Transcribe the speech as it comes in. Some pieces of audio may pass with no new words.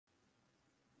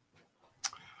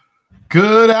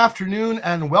Good afternoon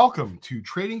and welcome to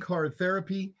Trading Card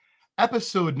Therapy,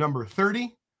 episode number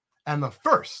 30 and the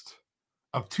first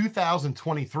of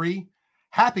 2023.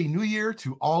 Happy New Year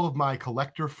to all of my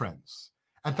collector friends.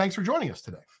 And thanks for joining us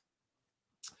today.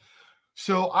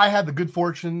 So I had the good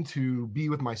fortune to be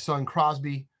with my son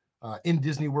Crosby in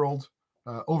Disney World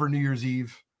over New Year's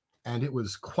Eve, and it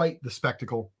was quite the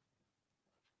spectacle.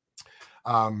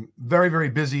 Very, very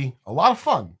busy, a lot of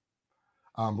fun.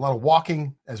 A lot of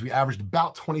walking as we averaged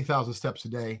about 20,000 steps a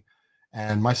day.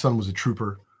 And my son was a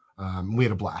trooper. We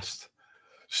had a blast.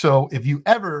 So if you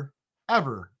ever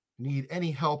need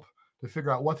any help to figure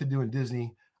out what to do in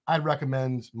Disney, I'd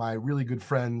recommend my really good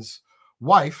friend's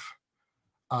wife,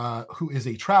 who is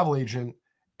a travel agent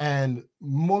and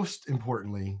most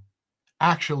importantly,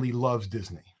 actually loves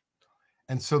Disney.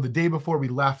 And so the day before we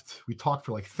left, we talked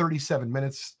for like 37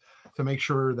 minutes to make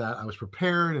sure that I was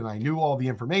prepared and I knew all the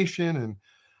information, and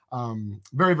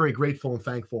very, very grateful and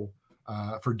thankful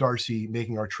for Darcy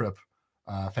making our trip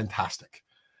fantastic.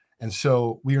 And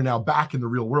so we are now back in the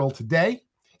real world today,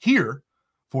 here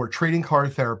for Trading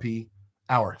Card Therapy,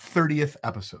 our 30th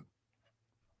episode.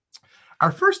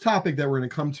 Our first topic that we're going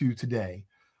to come to today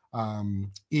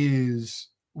is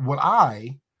what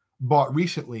I bought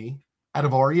recently out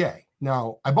of REA.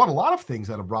 Now, I bought a lot of things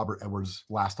out of Robert Edwards'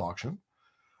 last auction.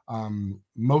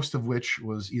 Most of which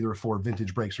was either for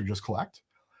vintage breaks or just collect.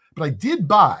 But I did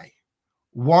buy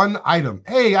one item.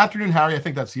 Hey, afternoon, Harry. I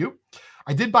think that's you.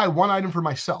 I did buy one item for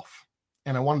myself,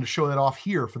 and I wanted to show that off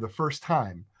here for the first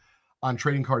time on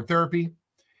Trading Card Therapy.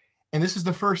 And this is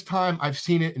the first time I've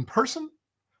seen it in person,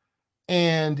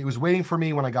 and it was waiting for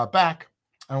me when I got back.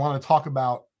 I want to talk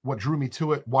about what drew me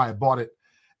to it, why I bought it.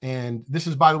 And this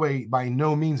is, by the way, by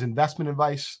no means investment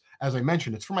advice. As I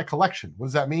mentioned, it's for my collection. What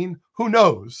does that mean? Who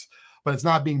knows? But it's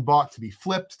not being bought to be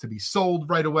flipped, to be sold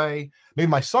right away. Maybe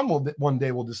my son will one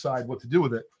day will decide what to do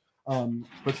with it,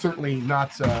 but certainly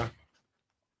not,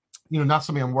 not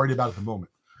something I'm worried about at the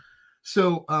moment.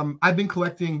 So I've been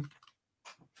collecting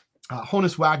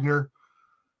Honus Wagner,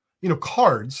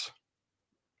 cards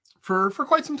for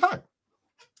quite some time.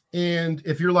 And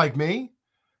if you're like me,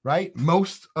 right,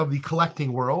 most of the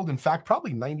collecting world, in fact,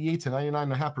 probably 98 to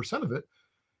 99.5% of it,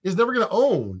 is never going to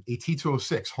own a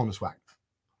T206 Honus Wagner.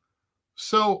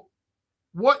 So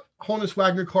what Honus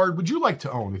Wagner card would you like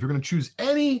to own if you're going to choose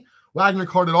any Wagner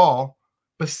card at all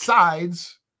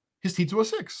besides his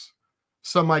T206?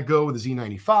 Some might go with a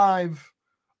Z95.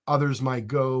 Others might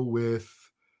go with,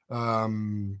 let's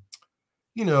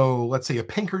say a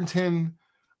Pinkerton.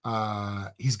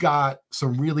 He's got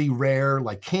some really rare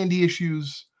like candy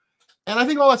issues. And I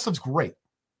think all that stuff's great.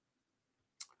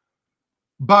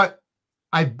 But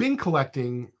I've been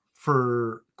collecting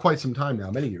for quite some time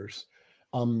now, many years,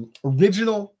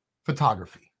 original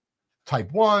photography, type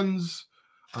 1s,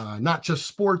 not just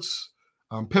sports,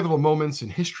 pivotal moments in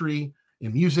history,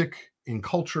 in music, in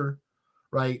culture,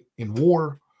 right, in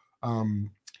war.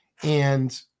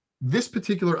 And this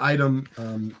particular item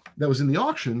that was in the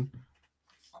auction,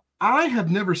 I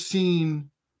have never seen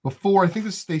before. I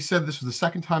think they said this was the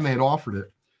second time they had offered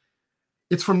it.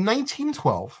 It's from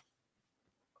 1912.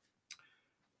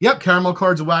 Yep, caramel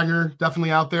cards of Wagner, definitely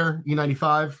out there.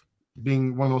 E95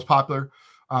 being one of the most popular.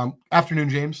 Afternoon,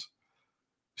 James.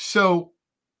 So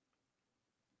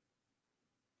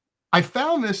I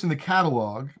found this in the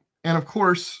catalog and, of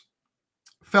course,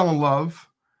 fell in love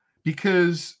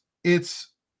because it's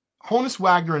Honus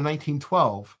Wagner in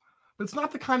 1912, but it's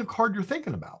not the kind of card you're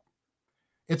thinking about.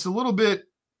 It's a little bit,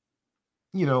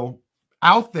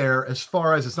 out there as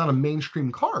far as it's not a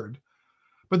mainstream card.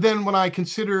 But then when I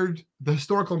considered the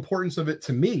historical importance of it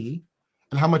to me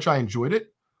and how much I enjoyed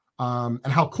it and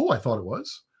how cool I thought it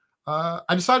was,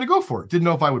 I decided to go for it. Didn't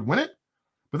know if I would win it,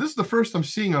 but this is the first I'm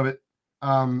seeing of it.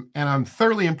 And I'm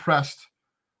thoroughly impressed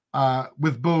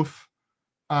with both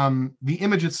the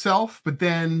image itself, but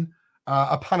then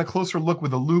upon a closer look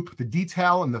with the loop, the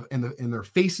detail in their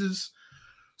faces.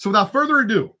 So without further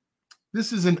ado,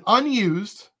 this is an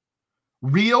unused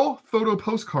real photo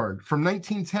postcard from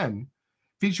 1910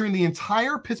 featuring the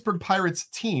entire Pittsburgh Pirates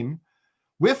team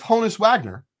with Honus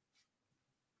Wagner,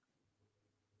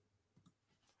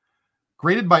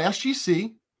 graded by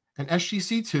SGC and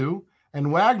SGC2,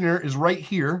 and Wagner is right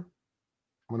here. I'm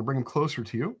going to bring him closer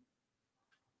to you.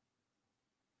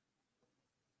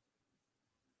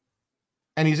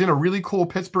 And he's in a really cool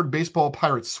Pittsburgh Baseball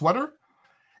Pirates sweater.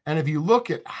 And if you look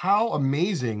at how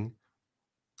amazing,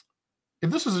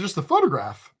 if this was just a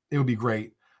photograph, it would be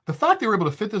great. The fact they were able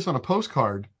to fit this on a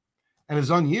postcard and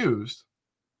is unused,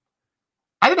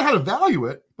 I didn't know how to value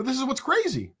it, but this is what's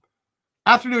crazy.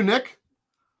 Afternoon, Nick.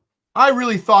 I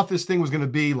really thought this thing was going to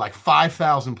be like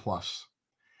 5,000 plus.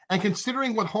 And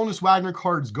considering what Honus Wagner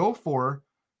cards go for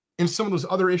in some of those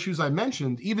other issues I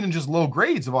mentioned, even in just low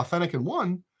grades of Authentic and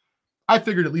One, I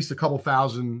figured at least a couple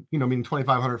thousand, meaning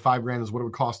 2,500, $5,000 is what it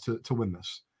would cost to win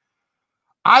this.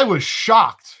 I was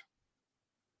shocked.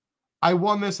 I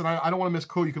won this, and I don't want to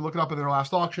misquote. You can look it up in their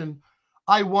last auction.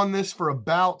 I won this for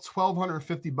about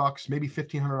 $1,250, maybe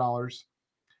 $1,500.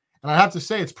 And I have to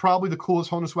say, it's probably the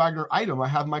coolest Honus Wagner item I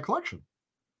have in my collection.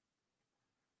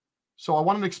 So I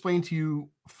wanted to explain to you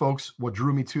folks what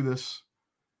drew me to this.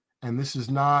 And this is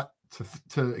not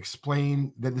to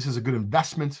explain that this is a good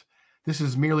investment. This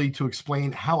is merely to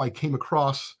explain how I came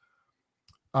across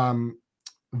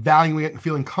valuing it and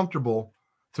feeling comfortable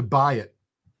to buy it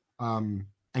and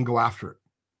go after it.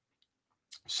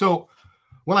 So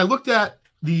when I looked at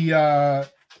the,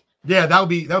 that would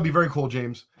be very cool,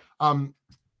 James.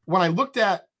 When I looked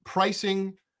at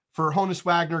pricing for Honus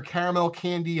Wagner, Caramel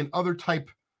Candy, and other type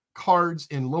cards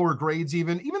in lower grades,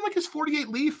 even like his 48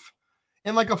 Leaf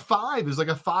and like a 5 is like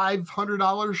a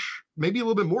 $500, maybe a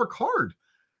little bit more card.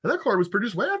 And that card was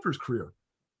produced way after his career.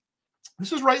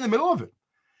 This is right in the middle of it.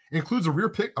 It includes a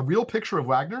real picture of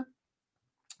Wagner.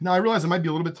 Now, I realize it might be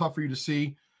a little bit tough for you to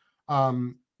see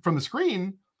from the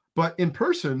screen, but in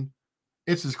person,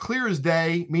 it's as clear as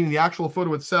day, meaning the actual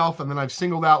photo itself. And then I've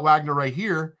singled out Wagner right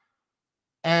here.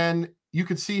 And you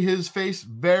could see his face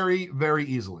very, very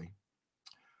easily.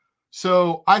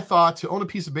 So I thought to own a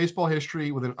piece of baseball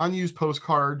history with an unused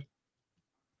postcard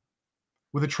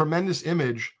with a tremendous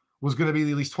image was going to be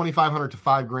at least $2,500 to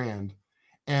 $5,000.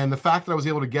 And the fact that I was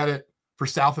able to get it for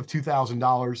south of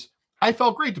 $2,000, I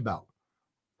felt great about.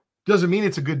 Doesn't mean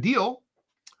it's a good deal.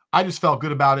 I just felt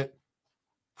good about it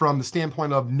from the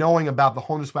standpoint of knowing about the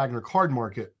Honus Wagner card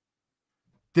market.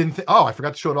 I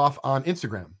forgot to show it off on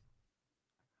Instagram.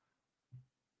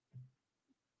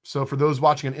 So for those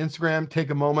watching on Instagram, take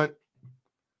a moment,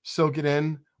 soak it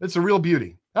in. It's a real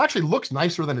beauty. It actually looks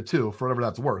nicer than a 2 for whatever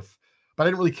that's worth. But I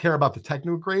didn't really care about the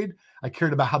technical grade. I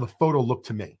cared about how the photo looked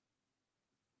to me.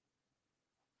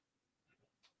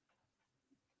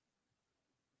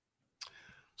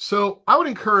 So I would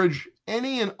encourage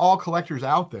any and all collectors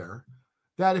out there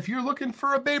that if you're looking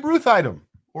for a Babe Ruth item,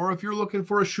 or if you're looking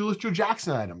for a Shoeless Joe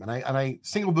Jackson item, and I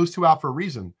singled those two out for a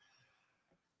reason,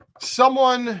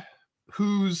 someone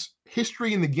whose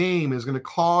history in the game is going to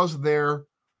cause their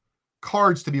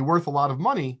cards to be worth a lot of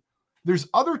money, there's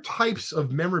other types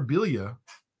of memorabilia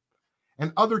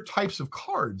and other types of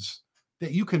cards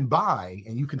that you can buy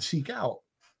and you can seek out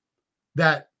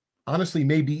that honestly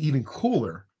may be even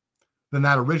cooler than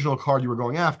that original card you were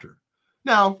going after.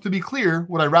 Now, to be clear,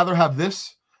 would I rather have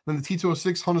this than the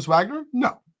T206 Honus Wagner?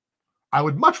 No. I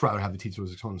would much rather have the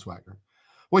T206 Honus Wagner.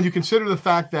 When you consider the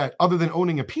fact that other than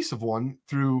owning a piece of one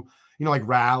through, like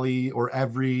Rally or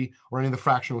Every or any of the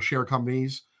fractional share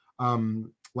companies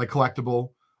like Collectible,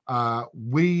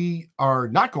 we are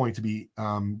not going to be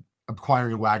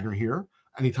acquiring a Wagner here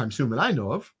anytime soon that I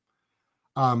know of.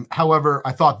 However,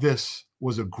 I thought this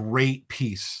was a great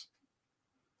piece,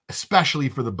 especially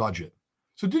for the budget.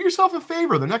 So do yourself a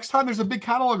favor. The next time there's a big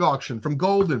catalog auction from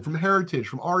Golden, from Heritage,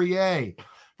 from REA,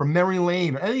 from Memory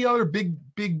Lane, or any other big,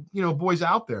 boys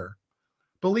out there,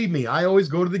 believe me, I always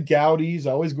go to the Goudies.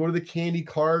 I always go to the candy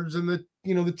cards and the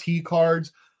tea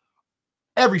cards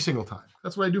every single time.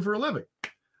 That's what I do for a living.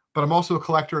 But I'm also a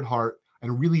collector at heart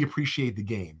and really appreciate the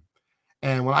game.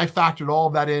 And when I factored all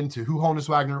of that into who Honus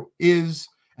Wagner is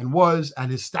and was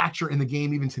and his stature in the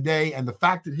game even today, and the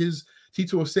fact that his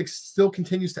T206 still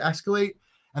continues to escalate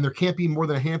and there can't be more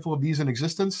than a handful of these in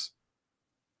existence,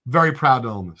 very proud to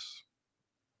own this.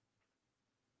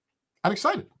 I'm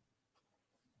excited.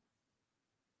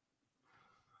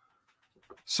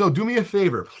 So do me a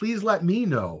favor. Please let me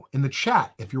know in the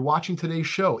chat if you're watching today's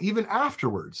show, even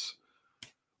afterwards.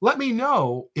 Let me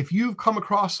know if you've come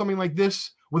across something like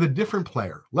this with a different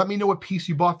player. Let me know what piece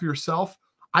you bought for yourself.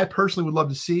 I personally would love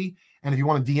to see. And if you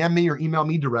want to DM me or email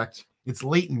me direct, it's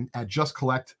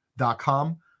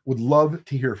Leighton@justcollect.com. Would love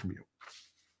to hear from you.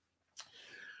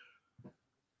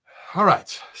 All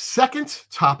right. Second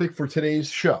topic for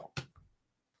today's show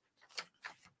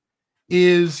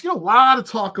is, a lot of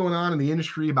talk going on in the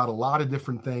industry about a lot of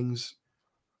different things,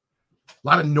 a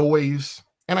lot of noise.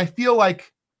 And I feel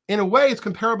like, in a way, it's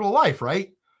comparable to life,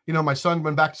 right? My son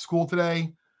went back to school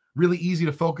today. Really easy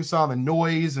to focus on the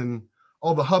noise and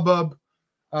all the hubbub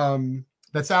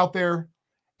that's out there.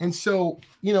 And so,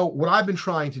 what I've been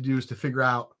trying to do is to figure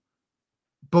out,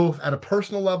 both at a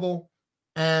personal level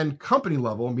and company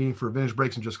level, meaning for Vintage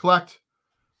Breaks and Just Collect,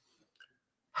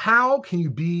 how can you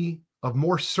be of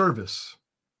more service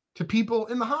to people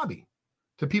in the hobby,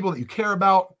 to people that you care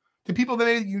about, to people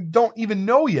that you don't even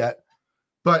know yet,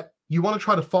 but you want to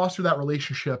try to foster that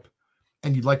relationship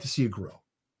and you'd like to see it grow.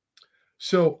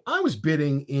 So I was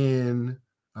bidding in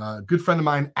a good friend of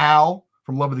mine, Al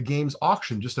from Love of the Games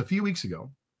auction just a few weeks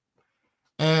ago.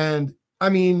 And I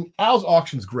mean, Al's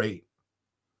auction's great.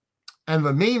 And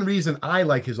the main reason I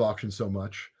like his auction so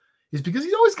much is because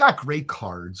he's always got great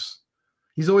cards.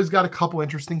 He's always got a couple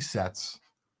interesting sets,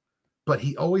 but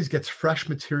he always gets fresh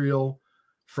material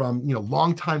from,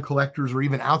 longtime collectors or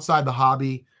even outside the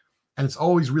hobby. And it's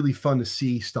always really fun to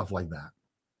see stuff like that.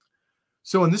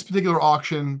 So in this particular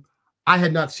auction, I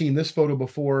had not seen this photo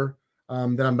before that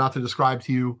I'm about to describe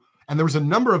to you. And there was a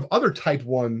number of other Type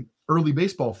 1 early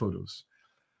baseball photos.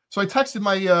 So I texted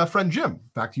my friend Jim. In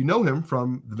fact, you know him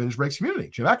from the Vintage Breaks community,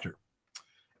 Jim Ector.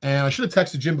 And I should have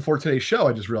texted Jim before today's show.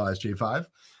 I just realized, J5,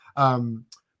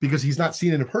 because he's not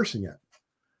seen it in person yet.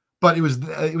 But it was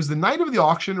the night of the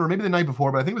auction, or maybe the night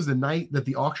before, but I think it was the night that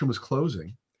the auction was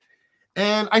closing.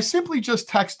 And I simply just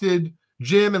texted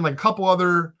Jim and like a couple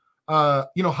other,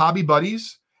 hobby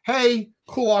buddies. Hey,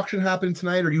 cool auction happened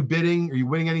tonight. Are you bidding? Are you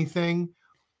winning anything?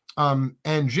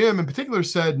 And Jim in particular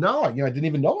said, no, I didn't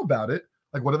even know about it.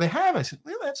 Like, what do they have? I said,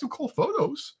 well, they have some cool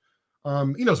photos,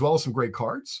 as well as some great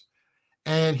cards.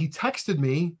 And he texted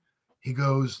me. He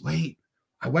goes, late.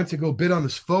 I went to go bid on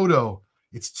this photo.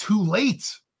 It's too late.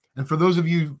 And for those of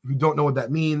you who don't know what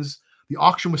that means, the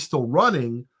auction was still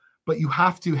running, but you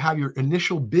have to have your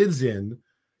initial bids in,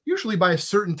 usually by a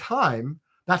certain time,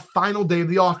 that final day of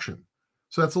the auction.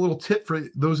 So that's a little tip for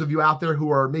those of you out there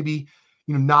who are maybe,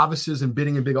 novices in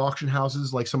bidding in big auction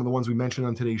houses, like some of the ones we mentioned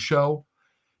on today's show.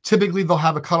 Typically, they'll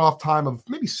have a cutoff time of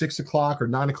maybe 6 o'clock or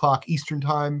 9 o'clock Eastern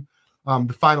time,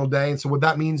 the final day. And so what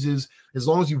that means is, as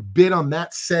long as you bid on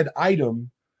that said item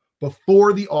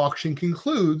before the auction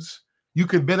concludes, you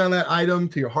can bid on that item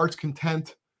to your heart's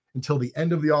content until the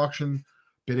end of the auction,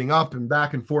 bidding up and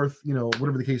back and forth,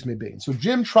 whatever the case may be. And so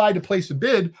Jim tried to place a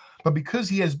bid, but because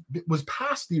he was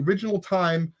past the original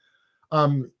time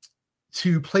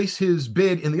to place his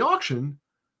bid in the auction,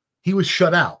 he was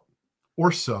shut out. Or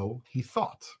so he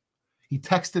thought. He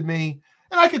texted me,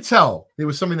 and I could tell it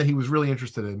was something that he was really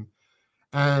interested in.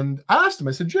 And I asked him,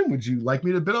 I said, Jim, would you like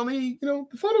me to bid on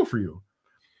the photo for you?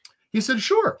 He said,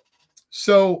 sure.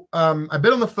 So I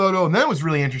bid on the photo, and that was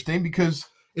really interesting because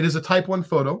it is a Type 1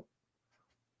 photo.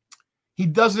 He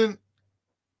doesn't,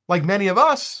 like many of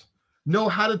us, know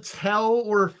how to tell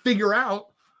or figure out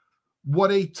what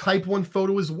a Type 1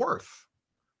 photo is worth.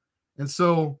 And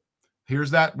so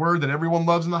here's that word that everyone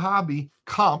loves in the hobby,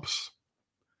 comps.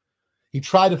 He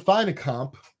tried to find a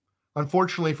comp.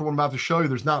 Unfortunately, for what I'm about to show you,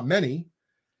 there's not many.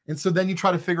 And so then you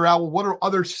try to figure out, well, what are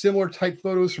other similar type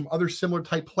photos from other similar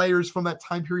type players from that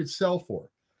time period sell for?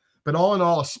 But all in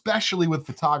all, especially with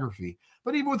photography,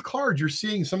 but even with cards, you're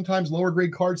seeing sometimes lower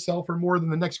grade cards sell for more than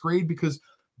the next grade because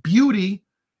beauty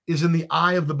is in the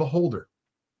eye of the beholder.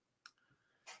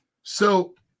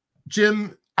 So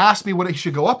Jim asked me what he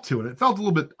should go up to, and it felt a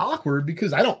little bit awkward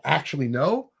because I don't actually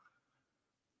know.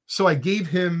 So I gave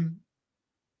him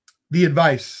the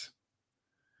advice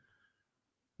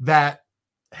that,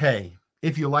 hey,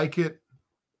 if you like it,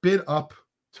 bid up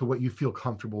to what you feel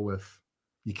comfortable with.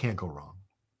 You can't go wrong.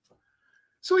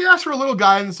 So he asked for a little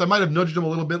guidance. I might have nudged him a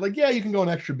little bit, like, yeah, you can go an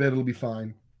extra bid. It'll be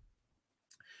fine.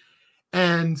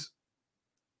 And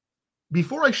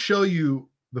before I show you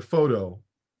the photo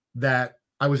that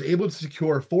I was able to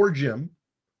secure for Jim,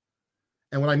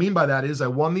 and what I mean by that is I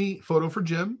won the photo for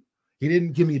Jim. He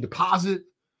didn't give me a deposit.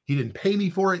 He didn't pay me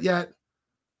for it yet.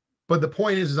 But the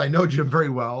point is I know Jim very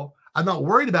well. I'm not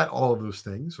worried about all of those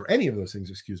things, or any of those things,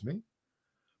 excuse me.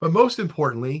 But most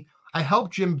importantly, I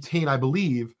helped Jim obtain, I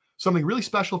believe, something really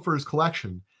special for his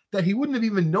collection that he wouldn't have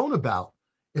even known about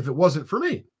if it wasn't for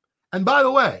me. And by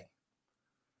the way,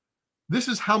 this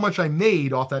is how much I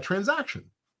made off that transaction.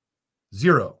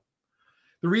 Zero.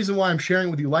 The reason why I'm sharing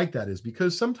with you like that is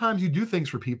because sometimes you do things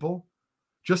for people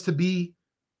just to be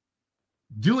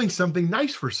doing something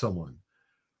nice for someone.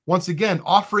 Once again,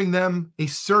 offering them a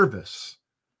service.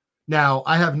 Now,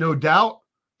 I have no doubt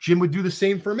Jim would do the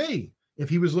same for me. If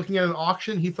he was looking at an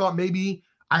auction, he thought maybe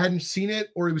I hadn't seen it,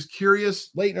 or he was curious,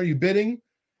 Leighton, are you bidding?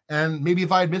 And maybe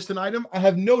if I had missed an item, I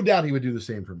have no doubt he would do the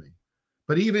same for me.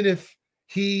 But even if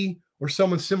he or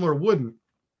someone similar wouldn't,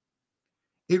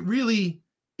 it really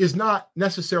is not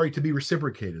necessary to be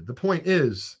reciprocated. The point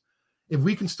is, if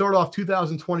we can start off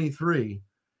 2023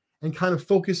 and kind of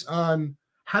focus on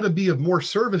how to be of more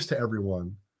service to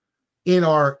everyone in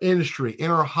our industry, in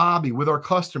our hobby, with our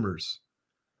customers,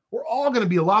 we're all going to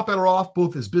be a lot better off,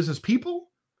 both as business people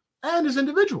and as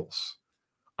individuals.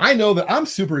 I know that I'm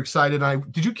super excited.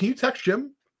 Can you text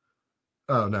Jim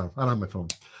Oh, no, I don't have my phone.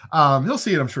 He'll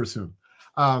see it, I'm sure, soon.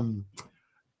 I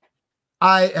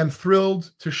am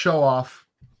thrilled to show off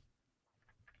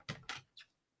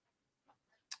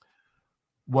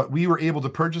what we were able to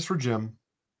purchase for Jim.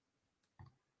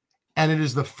 And it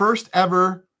is the first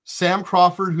ever Sam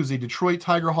Crawford, who's a Detroit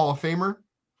Tiger Hall of Famer.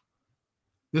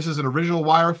 This is an original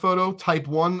wire photo, type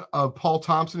 1 of Paul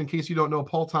Thompson. In case you don't know,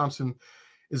 Paul Thompson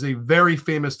is a very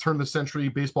famous turn-of-the-century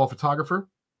baseball photographer.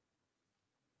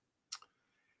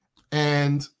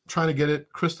 And trying to get it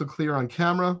crystal clear on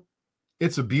camera.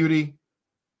 It's a beauty.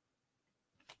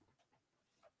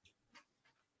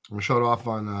 I'm going to show it off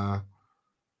on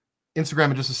Instagram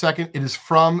in just a second. It is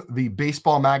from the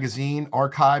Baseball Magazine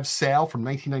archive sale from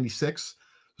 1996.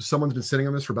 So someone's been sitting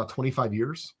on this for about 25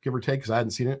 years, give or take, because I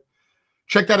hadn't seen it.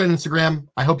 Check that on Instagram.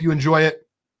 I hope you enjoy it.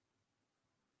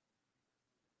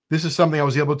 This is something I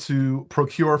was able to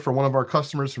procure for one of our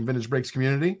customers from Vintage Breaks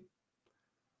community.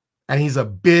 And he's a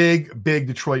big, big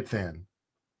Detroit fan.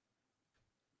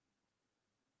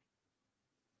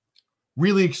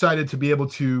 Really excited to be able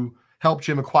to help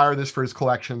Jim acquire this for his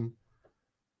collection.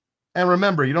 And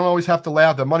remember, you don't always have to lay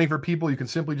out the money for people. You can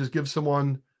simply just give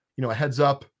someone, a heads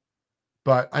up.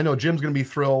 But I know Jim's going to be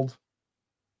thrilled.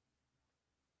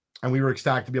 And we were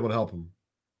ecstatic to be able to help him.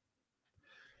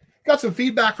 Got some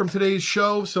feedback from today's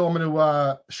show, so I'm going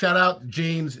to shout out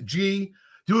James G.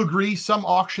 Do agree, some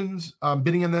auctions,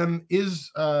 bidding in them is,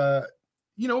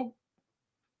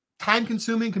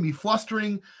 time-consuming, can be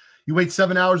flustering. You wait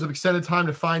 7 hours of extended time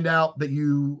to find out that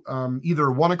you either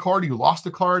won a card or you lost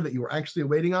a card that you were actually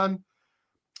waiting on.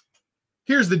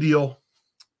 Here's the deal.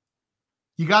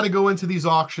 You got to go into these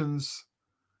auctions,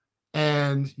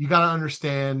 and you got to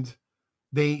understand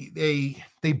they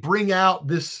bring out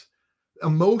this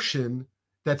emotion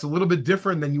that's a little bit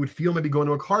different than you would feel maybe going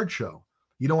to a card show.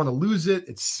 You don't want to lose it.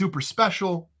 It's super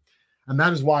special. And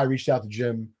that is why I reached out to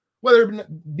Jim. Whether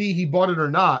it be he bought it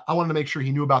or not, I wanted to make sure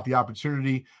he knew about the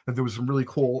opportunity, that there was some really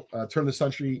cool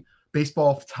turn-of-the-century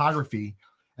baseball photography.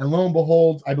 And lo and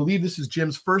behold, I believe this is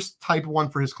Jim's first type 1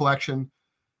 for his collection.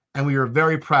 And we are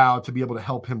very proud to be able to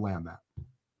help him land that.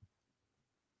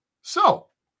 So,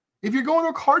 if you're going to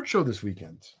a card show this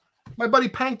weekend, my buddy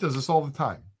Pank does this all the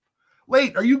time.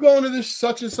 Wait, are you going to this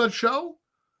such and such show?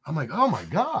 I'm like, oh my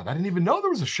God, I didn't even know there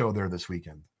was a show there this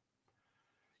weekend.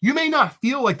 You may not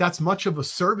feel like that's much of a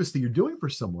service that you're doing for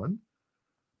someone,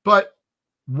 but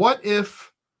what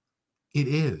if it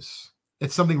is?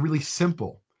 It's something really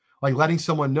simple, like letting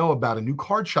someone know about a new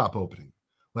card shop opening,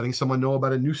 letting someone know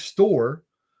about a new store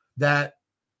that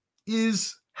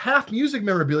is half music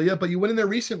memorabilia, but you went in there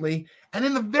recently, and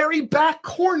in the very back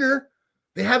corner,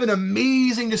 they have an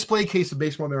amazing display case of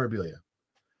baseball memorabilia.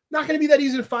 Not going to be that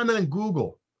easy to find that on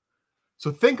Google.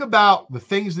 So think about the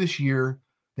things this year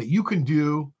that you can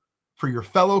do for your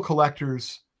fellow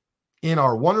collectors in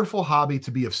our wonderful hobby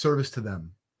to be of service to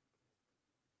them.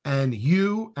 And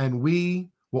you and we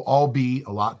will all be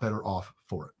a lot better off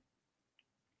for it.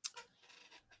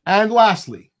 And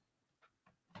lastly,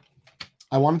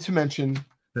 I wanted to mention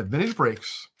that Vintage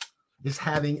Breaks is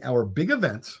having our big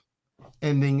event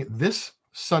ending this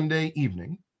Sunday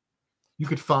evening. You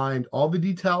could find all the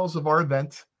details of our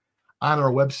event on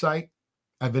our website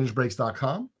at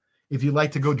vintagebreaks.com. If you'd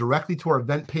like to go directly to our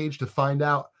event page to find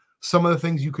out some of the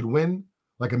things you could win,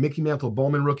 like a Mickey Mantle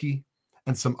Bowman rookie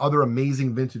and some other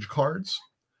amazing vintage cards,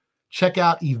 check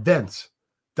out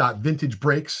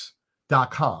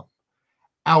events.vintagebreaks.com.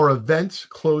 Our event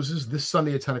closes this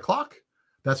Sunday at 10 o'clock.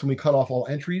 That's when we cut off all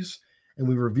entries and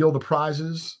we reveal the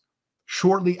prizes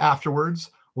shortly afterwards,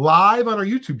 live on our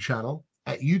YouTube channel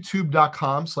at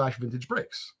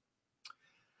youtube.com/vintagebreaks.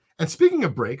 And speaking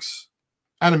of breaks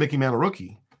and a Mickey Mantle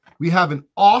rookie, we have an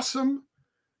awesome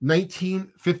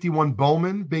 1951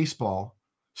 Bowman baseball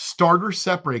starter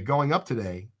set break going up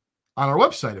today on our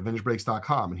website at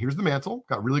vintagebreaks.com. And here's the mantle.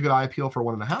 Got really good eye appeal for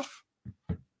 1.5.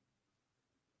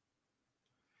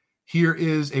 Here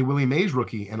is a Willie Mays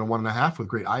rookie and a 1.5 with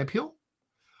great eye appeal.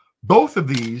 Both of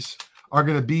these are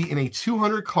going to be in a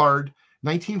 200 card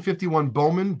 1951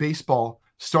 Bowman baseball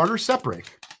starter set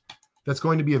break that's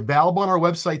going to be available on our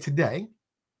website today.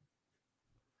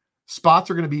 Spots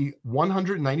are going to be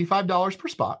 $195 per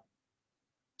spot.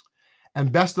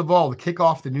 And best of all, to kick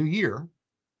off the new year,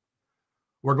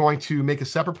 we're going to make a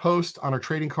separate post on our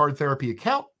Trading Card Therapy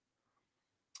account.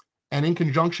 And in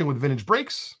conjunction with Vintage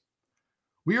Breaks,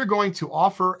 we are going to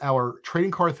offer our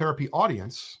Trading Card Therapy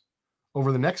audience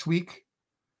over the next week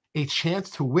a chance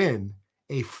to win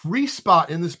a free spot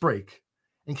in this break.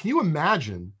 And can you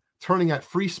imagine turning that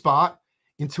free spot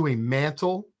into a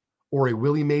Mantle or a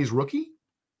Willie Mays rookie?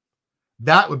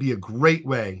 That would be a great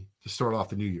way to start off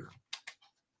the new year.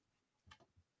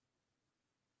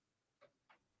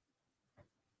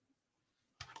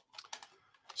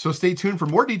 So stay tuned for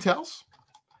more details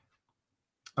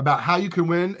about how you can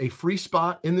win a free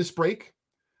spot in this break.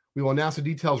 We will announce the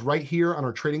details right here on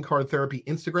our Trading Card Therapy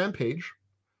Instagram page.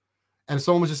 And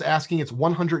someone was just asking, it's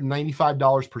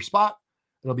 $195 per spot.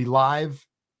 It'll be live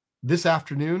this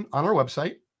afternoon on our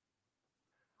website.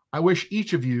 I wish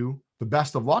each of you the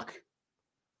best of luck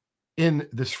in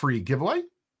this free giveaway.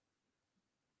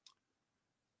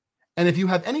 And if you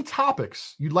have any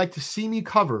topics you'd like to see me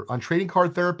cover on Trading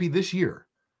Card Therapy this year,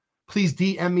 please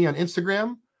DM me on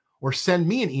Instagram or send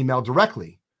me an email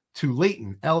directly to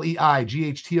Leighton,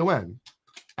 Leighton,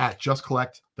 at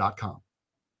justcollect.com.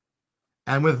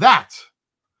 And with that,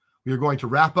 we are going to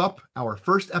wrap up our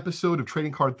first episode of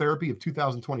Trading Card Therapy of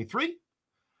 2023.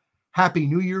 Happy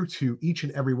New Year to each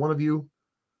and every one of you,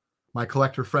 my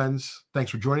collector friends.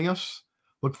 Thanks for joining us.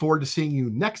 Look forward to seeing you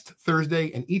next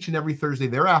Thursday and each and every Thursday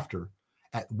thereafter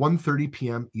at 1:30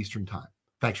 p.m. Eastern Time.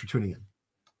 Thanks for tuning in.